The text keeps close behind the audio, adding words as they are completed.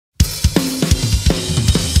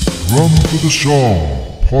Drum to the Song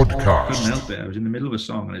podcast. I couldn't help it. I was in the middle of a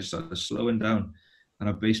song and I just started slowing down. And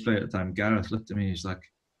our bass player at the time, Gareth, looked at me. He's like,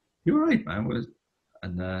 "You all right, man?"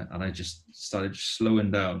 And I just started slowing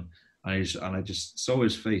down. And I just saw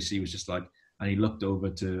his face. He was just like, and he looked over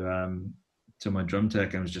to my drum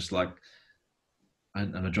tech and was just like,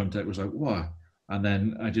 and the drum tech was like, "What?" And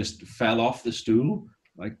then I just fell off the stool,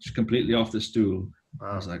 like just completely off the stool.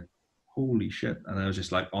 Wow. I was like, "Holy shit!" And I was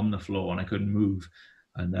just like on the floor and I couldn't move.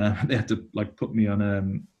 And they had to like put me on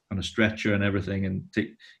a stretcher and everything, and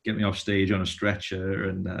get me off stage on a stretcher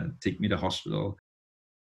and take me to hospital.